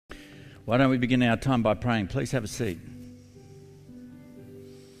Why don't we begin our time by praying? Please have a seat.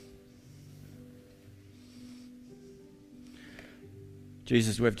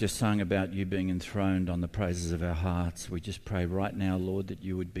 Jesus, we've just sung about you being enthroned on the praises of our hearts. We just pray right now, Lord, that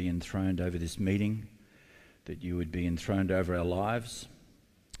you would be enthroned over this meeting, that you would be enthroned over our lives,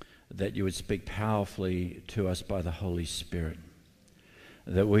 that you would speak powerfully to us by the Holy Spirit,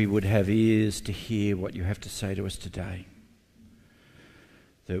 that we would have ears to hear what you have to say to us today,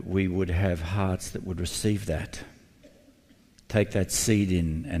 that we would have hearts that would receive that, take that seed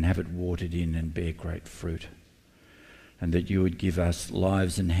in and have it watered in and bear great fruit, and that you would give us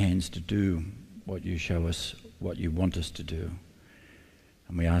lives and hands to do what you show us, what you want us to do.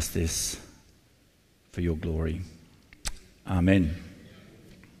 And we ask this for your glory. Amen.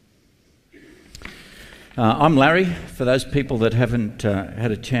 I'm Larry. For those people that haven't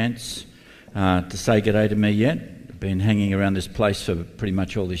had a chance to say g'day to me yet, I've been hanging around this place for pretty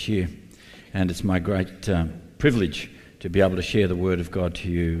much all this year, and it's my great privilege to be able to share the Word of God to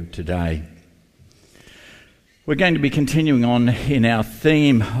you today. We're going to be continuing on in our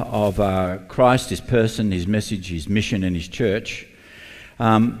theme of Christ, his person, his message, his mission and his church.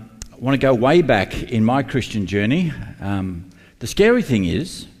 I want to go way back in my Christian journey. The scary thing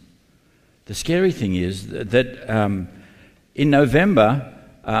is that in November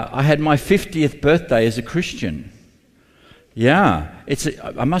I had my 50th birthday as a Christian. Yeah,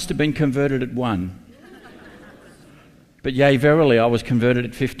 I must have been converted at 1. But yea, verily, I was converted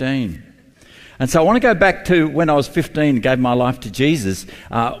at 15. And so I want to go back to when I was 15 and gave my life to Jesus.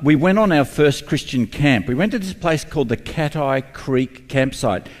 We went on our first Christian camp. We went to this place called the Cat-Eye Creek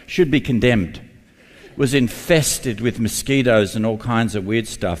campsite. Should be condemned. It was infested with mosquitoes and all kinds of weird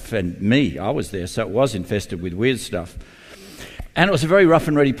stuff. And I was there, so it was infested with weird stuff. And it was a very rough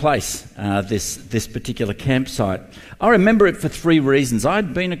and ready place, this particular campsite. I remember it for 3 reasons.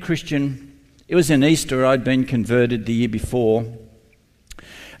 I'd been a Christian. It was in Easter. I'd been converted the year before.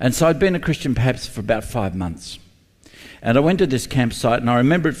 And so I'd been a Christian perhaps for about 5 months. And I went to this campsite and I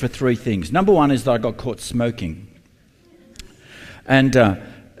remember it for 3 things. Number 1 is that I got caught smoking. And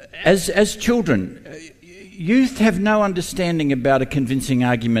as children, youth have no understanding about a convincing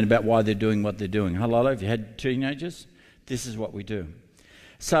argument about why they're doing what they're doing. Hello, have you had teenagers? This is what we do.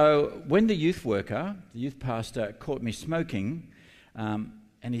 So when the youth pastor, caught me smoking,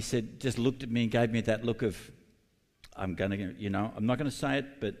 and he said, just looked at me and gave me that look of, I'm not going to say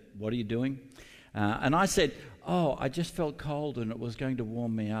it, but what are you doing? And I said, I just felt cold and it was going to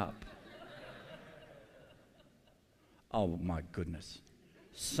warm me up. Oh my goodness.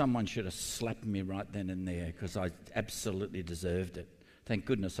 Someone should have slapped me right then and there because I absolutely deserved it. Thank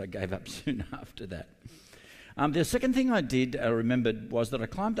goodness I gave up soon after that. The second thing I did, I remembered, was that I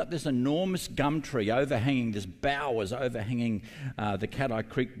climbed up this enormous gum tree this bough was overhanging the Cat-Eye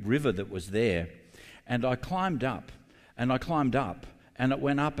Creek River that was there. And I climbed up, and it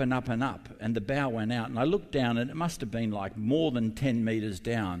went up and up and up, and the bough went out. And I looked down, and it must have been like more than 10 metres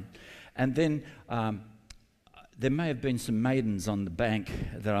down. And then there may have been some maidens on the bank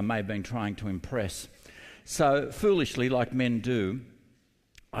that I may have been trying to impress. So foolishly, like men do,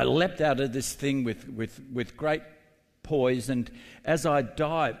 I leapt out of this thing with great poise, and as I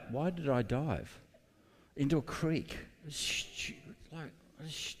dived, why did I dive? Into a creek.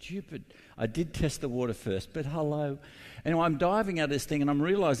 Stupid. I did test the water first, but hello. Anyway, I'm diving out of this thing and I'm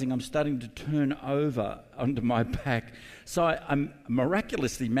realising I'm starting to turn over onto my back. So I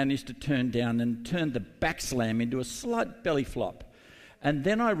miraculously managed to turn down and turn the back slam into a slight belly flop. And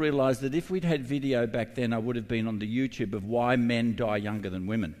then I realised that if we'd had video back then, I would have been on the YouTube of why men die younger than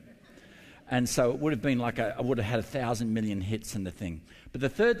women. And so it would have been like I would have had 1,000 million hits in the thing. But the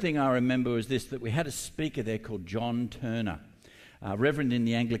third thing I remember was this, that we had a speaker there called John Turner, Reverend in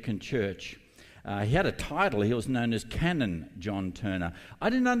the Anglican Church. He had a title. He was known as Canon John Turner.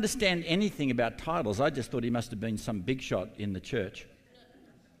 I didn't understand anything about titles. I just thought he must have been some big shot in the church.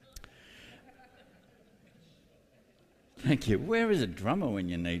 Thank you. Where is a drummer when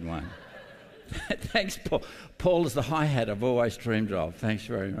you need one? Thanks, Paul. Paul is the hi-hat I've always dreamed of. Thanks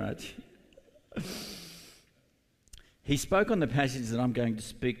very much. He spoke on the passage that I'm going to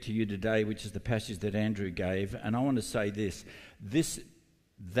speak to you today, which is the passage that Andrew gave, and I want to say this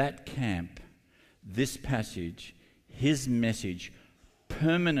passage, his message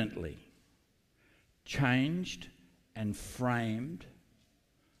permanently changed and framed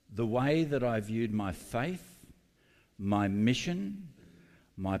the way that I viewed my faith, my mission,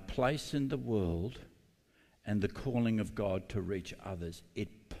 my place in the world, and the calling of God to reach others.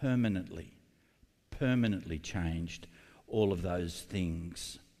 It permanently changed all of those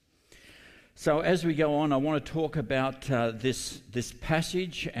things. So as we go on, I want to talk about this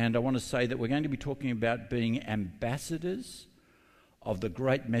passage, and I want to say that we're going to be talking about being ambassadors of the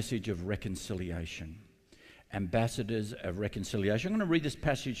great message of reconciliation. Ambassadors of reconciliation. I'm going to read this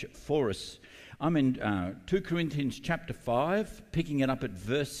passage for us. I'm in 2 Corinthians chapter 5, picking it up at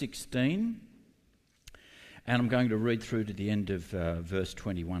verse 16, and I'm going to read through to the end of verse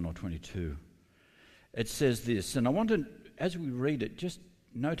 21 or 22. It says this, and I want to, as we read it, just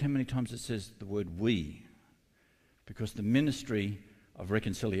note how many times it says the word we, because the ministry of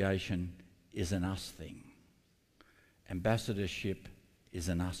reconciliation is an us thing. Ambassadorship is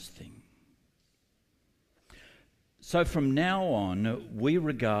an us thing. So from now on, we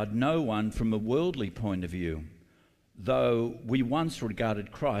regard no one from a worldly point of view. Though we once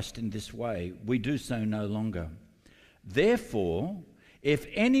regarded Christ in this way, we do so no longer. Therefore, if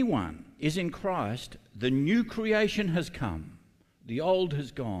anyone is in Christ, the new creation has come. The old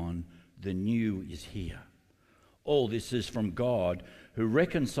has gone, the new is here. All this is from God, who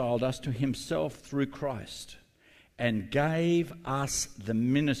reconciled us to himself through Christ and gave us the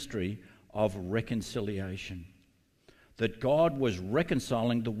ministry of reconciliation. That God was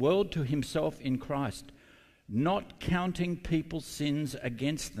reconciling the world to himself in Christ, not counting people's sins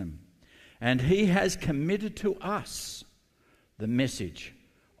against them. And he has committed to us the message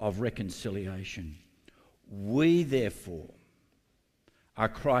of reconciliation. We, therefore, are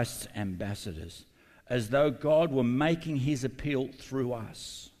Christ's ambassadors, as though God were making his appeal through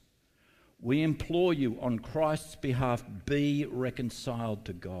us. We implore you on Christ's behalf, be reconciled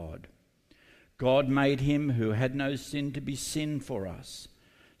to God. God made him who had no sin to be sin for us,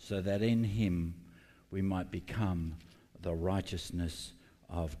 so that in him we might become the righteousness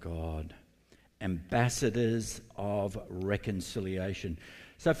of God. Ambassadors of reconciliation.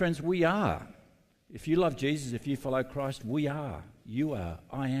 So friends, we are. If you love Jesus, if you follow Christ, we are. You are.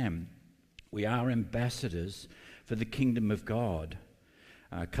 I am. We are ambassadors for the kingdom of God.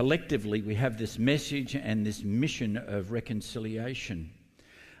 Collectively, we have this message and this mission of reconciliation.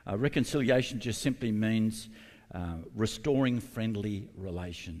 Reconciliation just simply means restoring friendly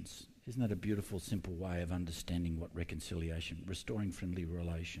relations. Isn't that a beautiful, simple way of understanding what reconciliation, restoring friendly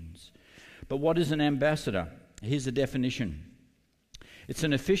relations? But what is an ambassador? Here's a definition. It's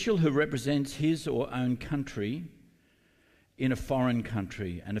an official who represents his or own country in a foreign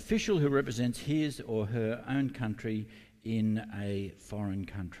country. An official who represents his or her own country in a foreign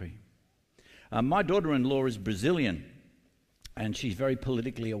country. My daughter-in-law is Brazilian, and she's very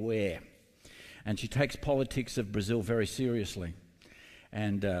politically aware, and she takes politics of Brazil very seriously.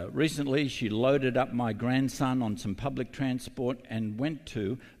 And recently she loaded up my grandson on some public transport and went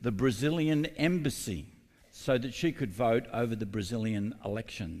to the Brazilian embassy so that she could vote over the Brazilian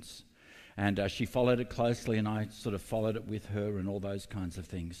elections. And she followed it closely, and I sort of followed it with her and all those kinds of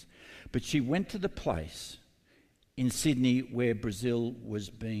things. But she went to the place in Sydney where Brazil was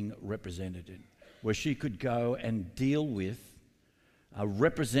being represented, where she could go and deal with a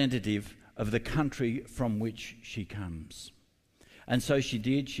representative of the country from which she comes. And so she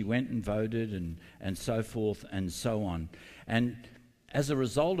did. She went and voted and so forth and so on. And as a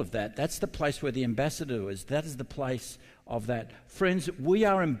result of that, that's the place where the ambassador is. That is the place of that. Friends, we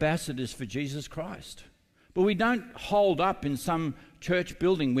are ambassadors for Jesus Christ. But we don't hold up in some church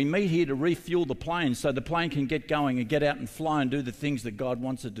building. We meet here to refuel the plane so the plane can get going and get out and fly and do the things that God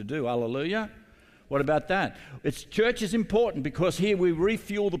wants it to do. Hallelujah. What about that? Church is important because here we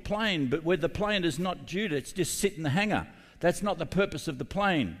refuel the plane, but where the plane is not due to, it's just sit in the hangar. That's not the purpose of the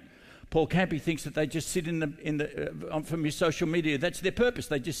plane. Paul Campy thinks that they just sit from your social media. That's their purpose.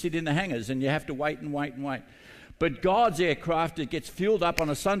 They just sit in the hangars and you have to wait and wait and wait. But God's aircraft, it gets fueled up on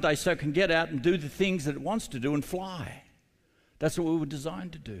a Sunday so it can get out and do the things that it wants to do and fly. That's what we were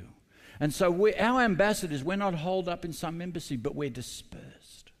designed to do. And so our ambassadors, we're not holed up in some embassy, but we're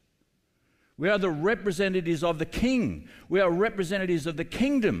dispersed. We are the representatives of the King. We are representatives of the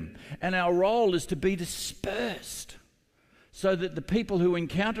kingdom. And our role is to be dispersed so that the people who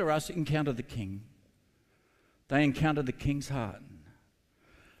encounter us encounter the King. They encounter the King's heart.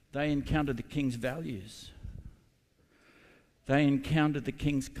 They encounter the King's values. They encounter the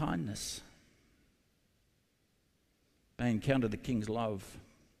King's kindness. They encounter the King's love.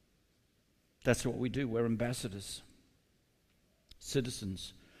 That's what we do. We're ambassadors,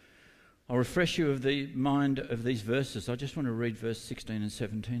 citizens. I'll refresh you of the mind of these verses. I just want to read verse 16 and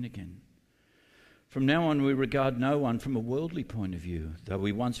 17 again. From now on, we regard no one from a worldly point of view. Though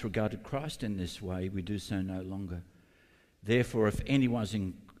we once regarded Christ in this way, we do so no longer. Therefore, if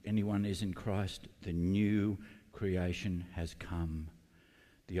anyone is in Christ, the new creation has come.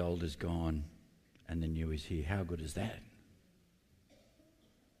 The old is gone and the new is here. How good is that?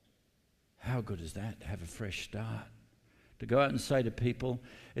 How good is that, to have a fresh start? To go out and say to people,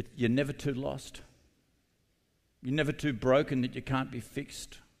 you're never too lost. You're never too broken that you can't be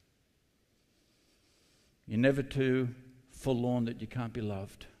fixed. You're never too forlorn that you can't be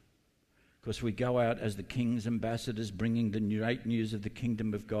loved. Because we go out as the King's ambassadors, bringing the great news of the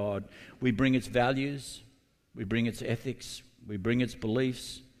kingdom of God. We bring its values, we bring its ethics, we bring its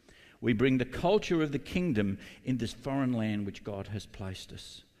beliefs. We bring the culture of the kingdom in this foreign land which God has placed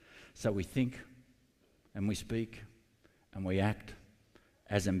us. So we think and we speak and we act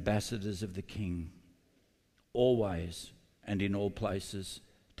as ambassadors of the King, always and in all places,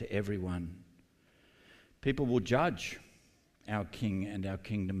 to everyone. People will judge our King and our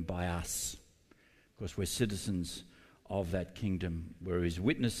kingdom by us, because we're citizens of that kingdom. We're his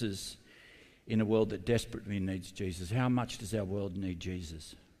witnesses in a world that desperately needs Jesus. How much does our world need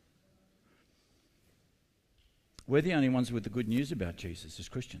Jesus? We're the only ones with the good news about Jesus as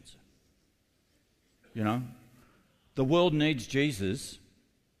Christians. You know, the world needs Jesus,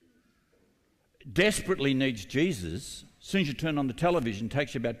 desperately needs Jesus. As soon as you turn on the television, it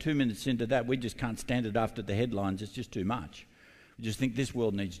takes you about 2 minutes into that. We just can't stand it after the headlines. It's just too much. We just think this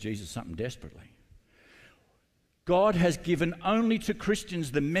world needs Jesus something desperately. God has given only to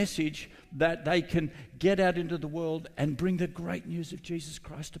Christians the message that they can get out into the world and bring the great news of Jesus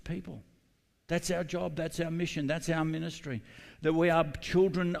Christ to people. That's our job, that's our mission, that's our ministry. That we are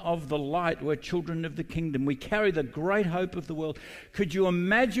children of the light, we're children of the kingdom. We carry the great hope of the world. Could you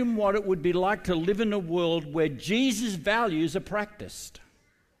imagine what it would be like to live in a world where Jesus' values are practiced?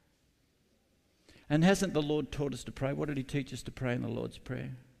 And hasn't the Lord taught us to pray? What did he teach us to pray in the Lord's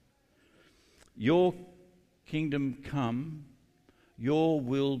Prayer? Your kingdom come, your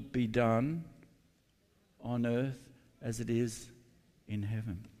will be done on earth as it is in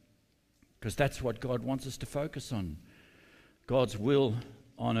heaven. Because that's what God wants us to focus on. God's will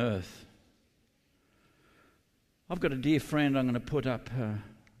on earth. I've got a dear friend. I'm going to put up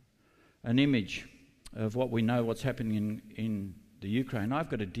an image of what we know, what's happening in the Ukraine.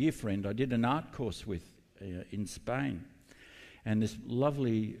 I've got a dear friend I did an art course with in Spain. And this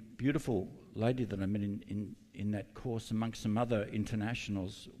lovely, beautiful lady that I met in that course, amongst some other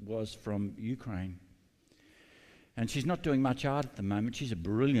internationals, was from Ukraine. And she's not doing much art at the moment. She's a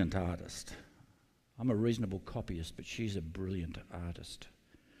brilliant artist. I'm a reasonable copyist, but she's a brilliant artist.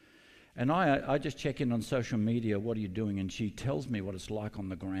 And I just check in on social media, what are you doing? And she tells me what it's like on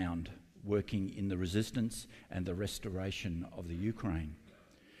the ground, working in the resistance and the restoration of the Ukraine.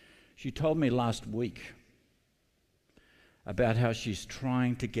 She told me last week about how she's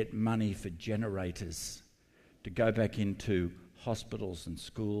trying to get money for generators to go back into hospitals and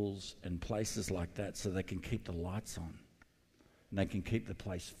schools and places like that so they can keep the lights on and they can keep the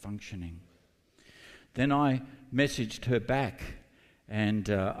place functioning. Then I messaged her back and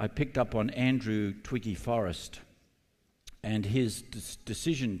I picked up on Andrew Twiggy Forrest and his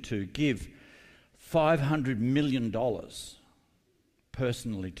decision to give $500 million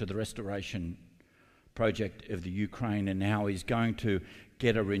personally to the restoration project of the Ukraine, and how he's going to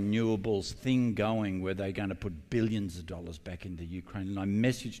get a renewables thing going where they're going to put billions of dollars back into Ukraine. And I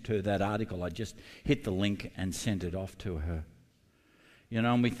messaged her that article. I just hit the link and sent it off to her. You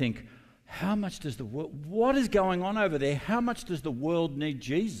know, and we think, how much does the world, what is going on over there? How much does the world need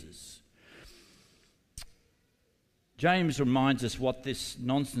Jesus? James reminds us what this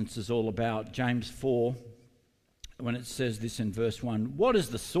nonsense is all about. James 4, when it says this in verse 1, what is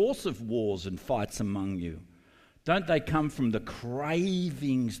the source of wars and fights among you? Don't they come from the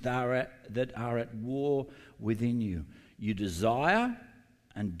cravings that are at war within you? You desire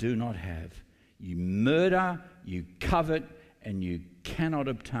and do not have. You murder, you covet, and you cannot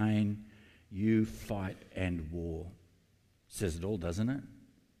obtain. You fight and war. It says it all, doesn't it?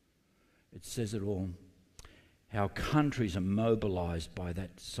 It says it all. How countries are mobilized by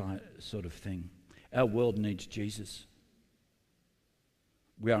that sort of thing. Our world needs Jesus.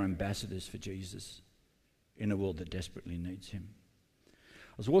 We are ambassadors for Jesus in a world that desperately needs him.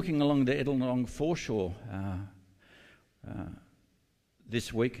 I was walking along the Edelong foreshore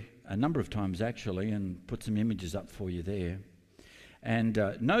this week, a number of times actually, and put some images up for you there. And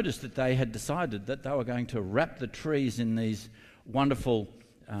noticed that they had decided that they were going to wrap the trees in these wonderful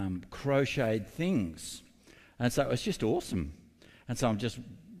crocheted things. And so it's just awesome. And so I'm just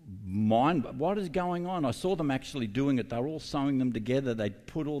what is going on? I saw them actually doing it. They were all sewing them together. They'd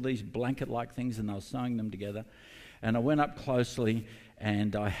put all these blanket-like things and they were sewing them together. And I went up closely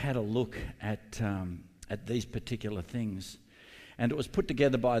and I had a look at these particular things. And it was put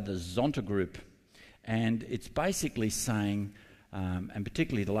together by the Zonta Group. And it's basically saying, and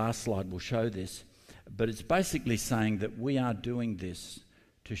particularly the last slide will show this, but it's basically saying that we are doing this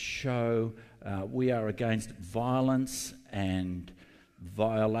to to show we are against violence and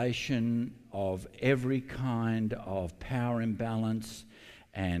violation of every kind of power imbalance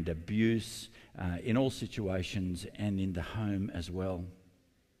and abuse in all situations and in the home as well.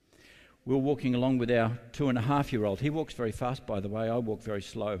 We're walking along with our 2.5-year-old. He walks very fast, by the way. I walk very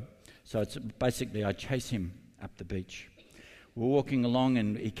slow. So it's basically I chase him up the beach. We're walking along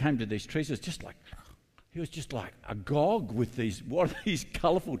and he came to these trees. He was just like agog with these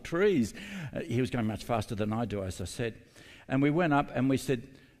colourful trees. He was going much faster than I do, as I said. And we went up and we said,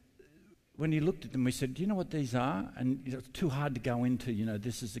 when he looked at them, we said, do you know what these are? And it's too hard to go into,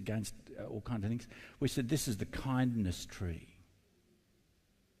 this is against all kinds of things. We said, this is the kindness tree.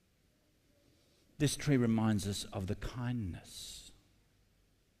 This tree reminds us of the kindness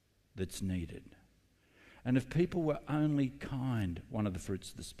that's needed. And if people were only kind, one of the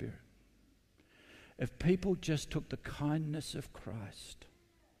fruits of the Spirit, if people just took the kindness of Christ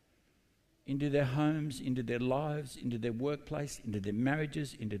into their homes, into their lives, into their workplace, into their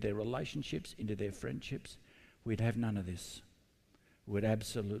marriages, into their relationships, into their friendships, we'd have none of this. We'd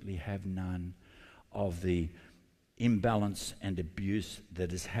absolutely have none of the imbalance and abuse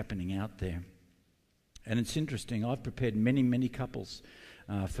that is happening out there. And it's interesting, I've prepared many, many couples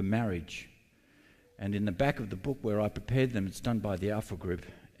for marriage. And in the back of the book where I prepared them, it's done by the Alpha Group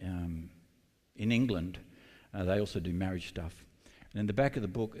in England. They also do marriage stuff. And in the back of the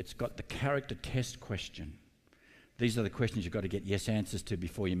book, it's got the character test question. These are the questions you've got to get yes answers to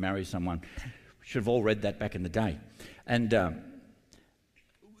before you marry someone. Should have all read that back in the day. And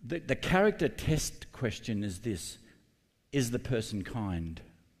the character test question is this: is the person kind?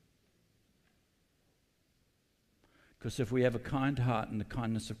 Because if we have a kind heart and the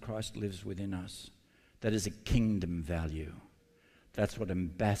kindness of Christ lives within us, that is a kingdom value. That's what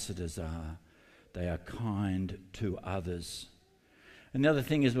ambassadors are. They are kind to others. And the other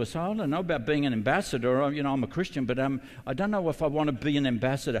thing is, I don't know about being an ambassador. I'm a Christian, but I don't know if I want to be an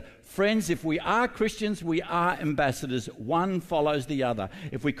ambassador. Friends, if we are Christians, we are ambassadors. One follows the other.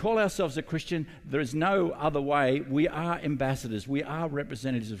 If we call ourselves a Christian, there is no other way. We are ambassadors. We are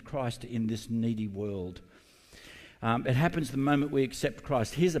representatives of Christ in this needy world. It happens the moment we accept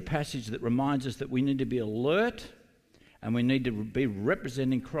Christ. Here's a passage that reminds us that we need to be alert and we need to be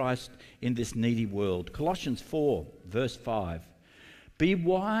representing Christ in this needy world. Colossians 4, verse 5. Be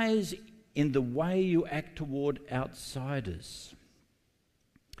wise in the way you act toward outsiders,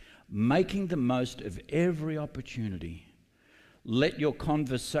 making the most of every opportunity. Let your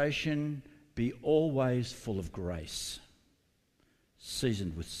conversation be always full of grace,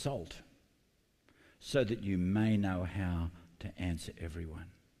 seasoned with salt, so that you may know how to answer everyone.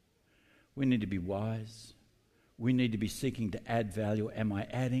 We need to be wise. We need to be seeking to add value. Am I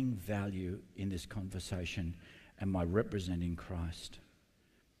adding value in this conversation? Am I representing Christ?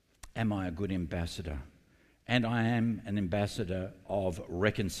 Am I a good ambassador? And I am an ambassador of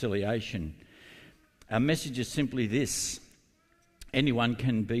reconciliation. Our message is simply this: anyone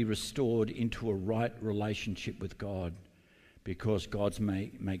can be restored into a right relationship with God because God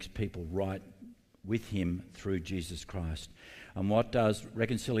makes people right with him through Jesus Christ. And what does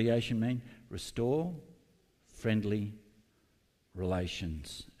reconciliation mean? Restore friendly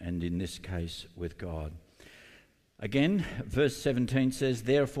relations, and in this case with God. Again, verse 17 says,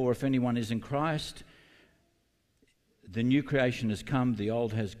 therefore, if anyone is in Christ, the new creation has come, the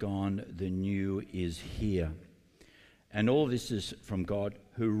old has gone, the new is here. And all this is from God,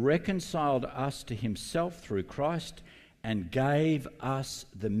 who reconciled us to himself through Christ and gave us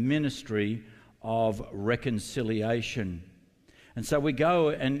the ministry of reconciliation. And so we go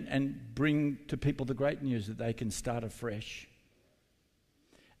and bring to people the great news that they can start afresh.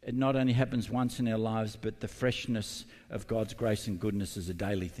 It not only happens once in our lives, but the freshness of God's grace and goodness is a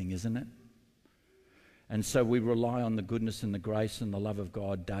daily thing, isn't it? And so we rely on the goodness and the grace and the love of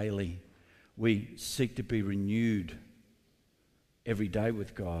God daily. We seek to be renewed every day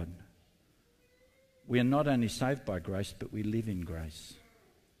with God. We are not only saved by grace, but we live in grace.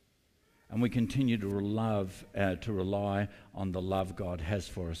 And we continue to rely on the love God has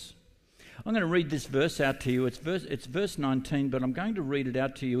for us. I'm going to read this verse out to you. It's verse 19, but I'm going to read it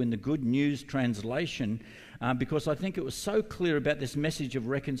out to you in the Good News translation because I think it was so clear about this message of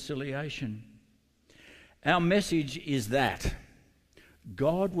reconciliation. Our message is that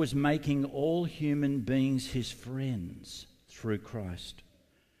God was making all human beings his friends through Christ.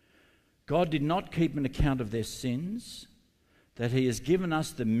 God did not keep an account of their sins, that he has given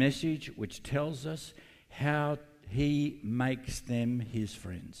us the message which tells us how he makes them his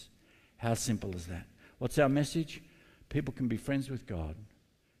friends. How simple is that? What's our message? People can be friends with God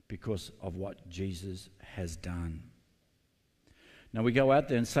because of what Jesus has done. Now we go out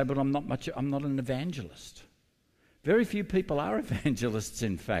there and say, but I'm not an evangelist. Very few people are evangelists,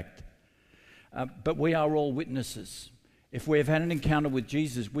 in fact. But we are all witnesses. If we have had an encounter with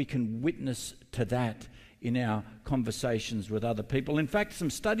Jesus, we can witness to that in our conversations with other people. In fact, some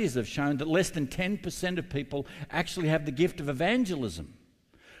studies have shown that less than 10% of people actually have the gift of evangelism,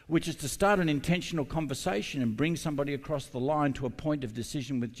 which is to start an intentional conversation and bring somebody across the line to a point of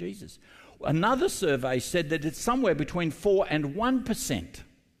decision with Jesus. Another survey said that it's somewhere between 4 and 1%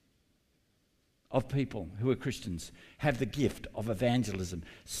 of people who are Christians have the gift of evangelism.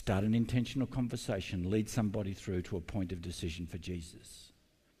 Start an intentional conversation, lead somebody through to a point of decision for Jesus.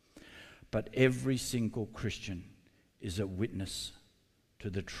 But every single Christian is a witness to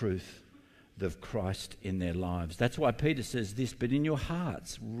the truth of Christ in their lives. That's why Peter says this, but in your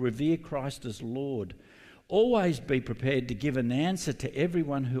hearts, revere Christ as Lord. Always be prepared to give an answer to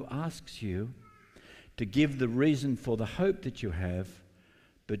everyone who asks you, to give the reason for the hope that you have,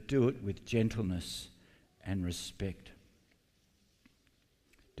 but do it with gentleness and respect.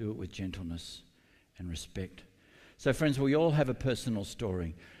 Do it with gentleness and respect. So friends, we all have a personal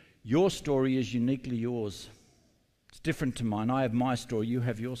story. Your story is uniquely yours. It's different to mine. I have my story, you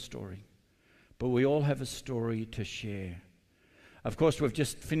have your story. But we all have a story to share. Of course, we've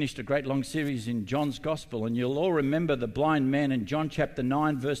just finished a great long series in John's Gospel, and you'll all remember the blind man in John chapter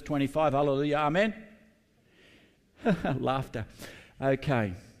 9, verse 25. Hallelujah, amen? Laughter.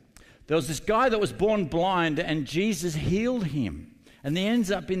 Okay. There was this guy that was born blind, and Jesus healed him. And he ends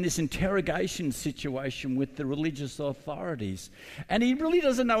up in this interrogation situation with the religious authorities. And he really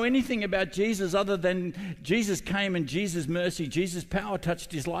doesn't know anything about Jesus other than Jesus came and Jesus' mercy, Jesus' power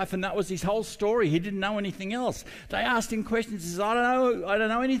touched his life, and that was his whole story. He didn't know anything else. They asked him questions. He says, I don't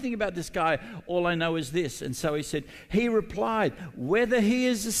know anything about this guy. All I know is this. And so he replied, whether he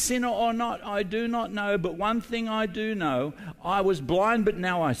is a sinner or not, I do not know. But one thing I do know, I was blind, but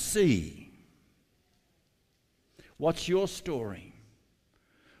now I see. What's your story?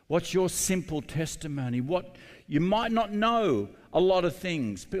 What's your simple testimony? What you might not know a lot of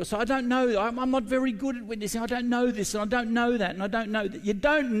things. People say, I don't know. I'm not very good at witnessing. I don't know this and I don't know that and I don't know that. You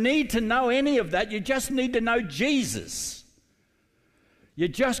don't need to know any of that. You just need to know Jesus. You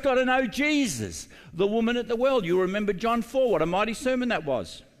just got to know Jesus. The woman at the well. You remember John 4. What a mighty sermon that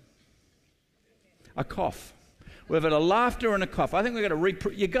was. A cough. We've had a laughter and a cough. I think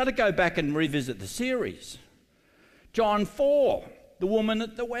you've got to go back and revisit the series. John 4. The woman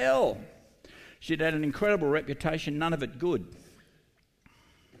at the well. She'd had an incredible reputation, none of it good.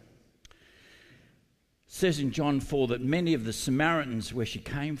 It says in John 4 that many of the Samaritans where she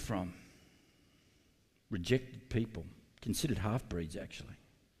came from, rejected people, considered half-breeds actually.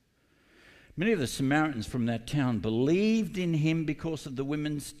 Many of the Samaritans from that town believed in him because of the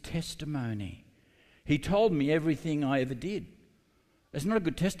women's testimony. He told me everything I ever did. It's not a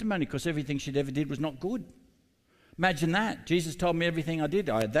good testimony because everything she'd ever did was not good. Imagine that. Jesus told me everything I did.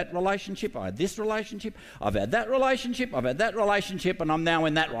 I had that relationship, I had this relationship, I've had that relationship, I've had that relationship, and I'm now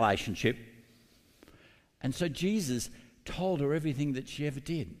in that relationship. And so Jesus told her everything that she ever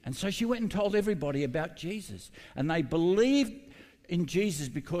did. And so she went and told everybody about Jesus. And they believed in Jesus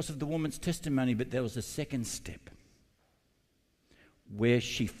because of the woman's testimony, but there was a second step where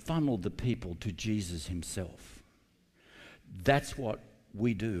she funneled the people to Jesus himself. That's what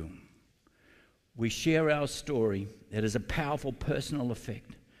we do. We share our story. It has a powerful personal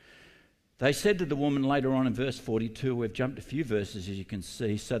effect. They said to the woman later on in verse 42, we've jumped a few verses as you can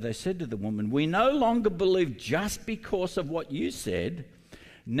see, so they said to the woman, we no longer believe just because of what you said.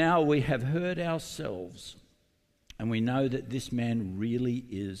 Now we have heard ourselves, and we know that this man really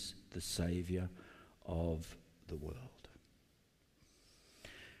is the Saviour of the world.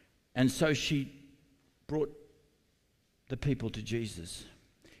 And so she brought the people to Jesus.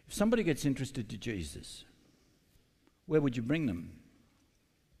 If somebody gets interested to Jesus, where would you bring them?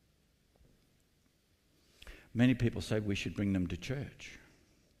 Many people say we should bring them to church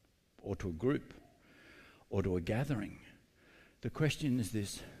or to a group or to a gathering. The question is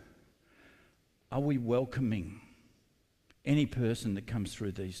this: are we welcoming any person that comes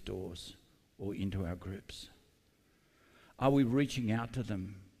through these doors or into our groups? Are we reaching out to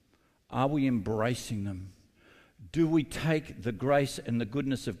them? Are we embracing them? Do we take the grace and the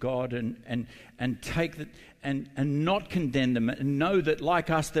goodness of God and take that and not condemn them and know that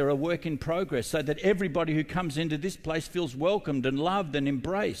like us they're a work in progress, so that everybody who comes into this place feels welcomed and loved and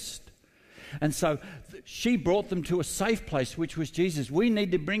embraced? And so she brought them to a safe place, which was Jesus. We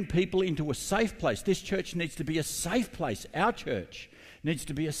need to bring people into a safe place. This church needs to be a safe place. Our church needs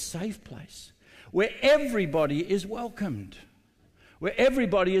to be a safe place where everybody is welcomed, where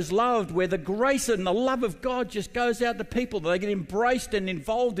everybody is loved, where the grace and the love of God just goes out to people. They get embraced and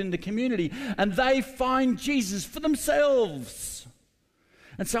involved in the community, and they find Jesus for themselves.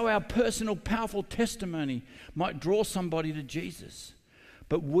 And so our personal, powerful testimony might draw somebody to Jesus.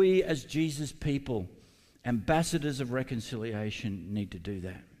 But we as Jesus people, ambassadors of reconciliation, need to do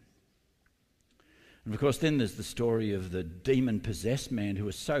that. And of course, then there's the story of the demon-possessed man who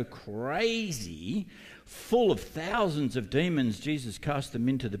was so crazy, full of thousands of demons, Jesus cast them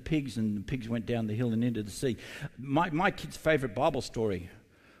into the pigs, and the pigs went down the hill and into the sea. My kid's favourite Bible story,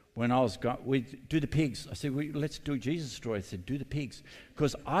 when I was we do the pigs. I said, let's do Jesus' story. I said, do the pigs.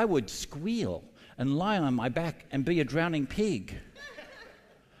 Because I would squeal and lie on my back and be a drowning pig.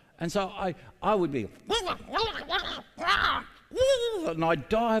 And so I would be... and I'd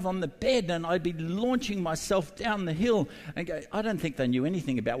dive on the bed and I'd be launching myself down the hill and go. I don't think they knew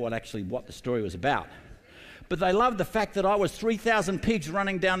anything about what the story was about. But they loved the fact that I was 3,000 pigs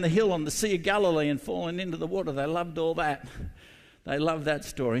running down the hill on the Sea of Galilee and falling into the water. They loved all that. They loved that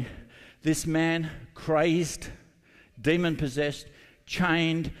story. This man, crazed, demon-possessed,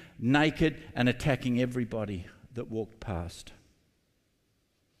 chained, naked, and attacking everybody that walked past.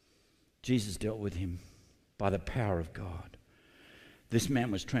 Jesus dealt with him by the power of God. This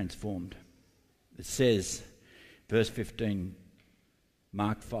man was transformed. It says, verse 15,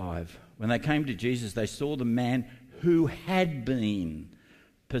 Mark 5, when they came to Jesus, they saw the man who had been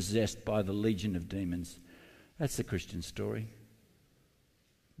possessed by the legion of demons. That's the Christian story.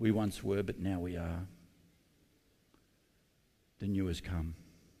 We once were, but now we are. The new has come.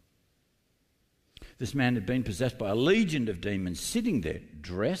 This man had been possessed by a legion of demons, sitting there,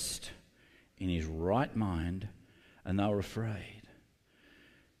 dressed in his right mind, and they were afraid.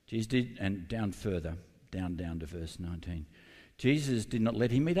 Jesus did, and down further, down to verse 19. Jesus did not let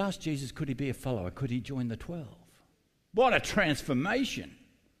him. He'd asked Jesus, could he be a follower? Could he join the 12? What a transformation!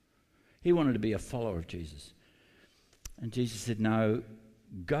 He wanted to be a follower of Jesus. And Jesus said, no,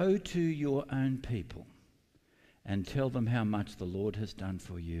 go to your own people and tell them how much the Lord has done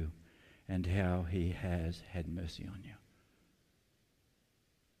for you and how he has had mercy on you.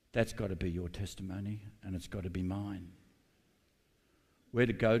 That's got to be your testimony, and it's got to be mine. We're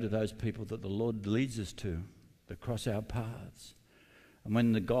to go to those people that the Lord leads us to, that cross our paths. And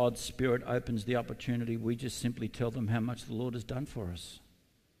when the God Spirit opens the opportunity, we just simply tell them how much the Lord has done for us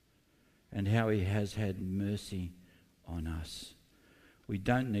and how he has had mercy on us. We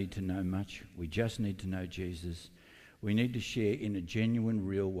don't need to know much. We just need to know Jesus. We need to share in a genuine,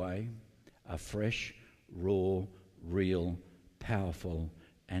 real way, a fresh, raw, real, powerful,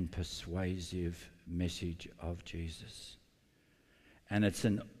 and persuasive message of Jesus. And it's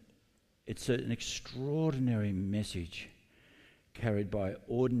an extraordinary message carried by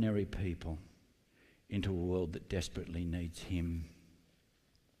ordinary people into a world that desperately needs him.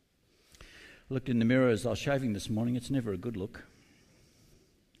 I looked in the mirror as I was shaving this morning. It's never a good look.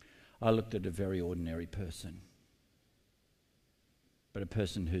 I looked at a very ordinary person, but a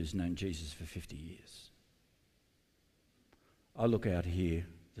person who's known Jesus for 50 years. I look out here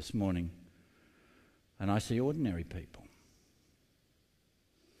this morning and I see ordinary people.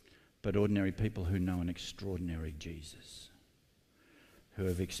 But ordinary people who know an extraordinary Jesus, who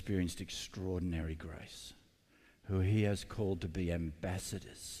have experienced extraordinary grace, who he has called to be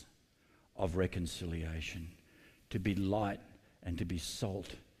ambassadors of reconciliation, to be light and to be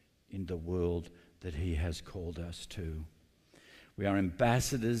salt in the world that he has called us to. We are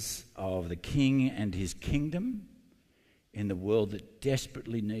ambassadors of the King and his kingdom in the world that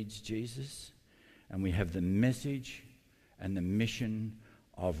desperately needs Jesus, and we have the message and the mission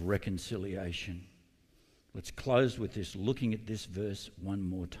of reconciliation. Let's close with this, looking at this verse one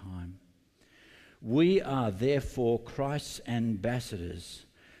more time. We are therefore Christ's ambassadors,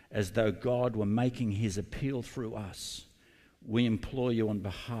 as though God were making his appeal through us. We implore you on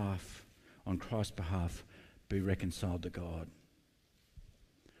Christ's behalf, be reconciled to God.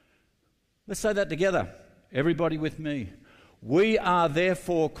 Let's say that together. Everybody with me. We are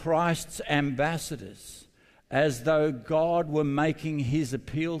therefore Christ's ambassadors, as though God were making his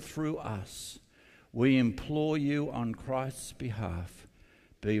appeal through us. We implore you on Christ's behalf,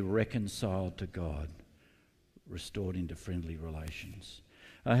 be reconciled to God, restored into friendly relations.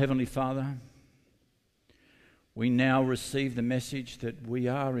 Our Heavenly Father, we now receive the message that we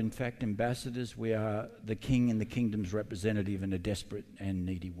are in fact ambassadors. We are the King and the kingdom's representative in a desperate and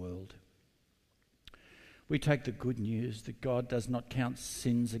needy world. We take the good news that God does not count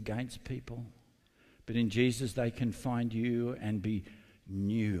sins against people, but in Jesus they can find you and be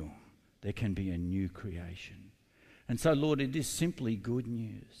new. There can be a new creation. And so, Lord, it is simply good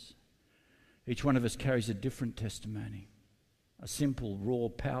news. Each one of us carries a different testimony. A simple, raw,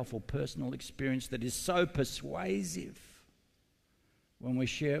 powerful, personal experience that is so persuasive when we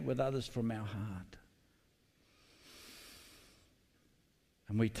share it with others from our heart.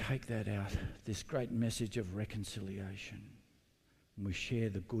 And we take that out, this great message of reconciliation, and we share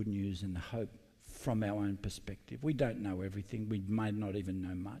the good news and the hope from our own perspective. We don't know everything. We may not even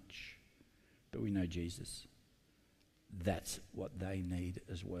know much, but we know Jesus. That's what they need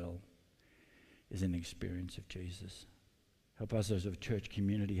as well, is an experience of Jesus. Help us as a church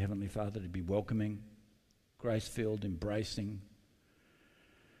community, Heavenly Father, to be welcoming, grace-filled, embracing,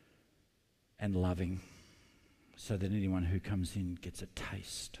 and loving, so that anyone who comes in gets a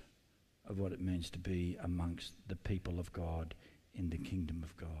taste of what it means to be amongst the people of God in the kingdom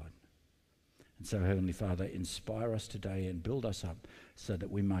of God. And so, Heavenly Father, inspire us today and build us up so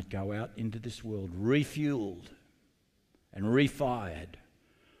that we might go out into this world refueled and refired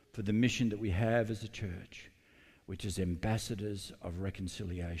for the mission that we have as a church, which is ambassadors of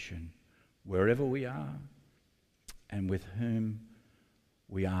reconciliation wherever we are and with whom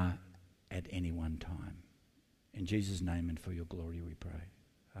we are at any one time. In Jesus' name and for your glory we pray.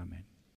 Amen.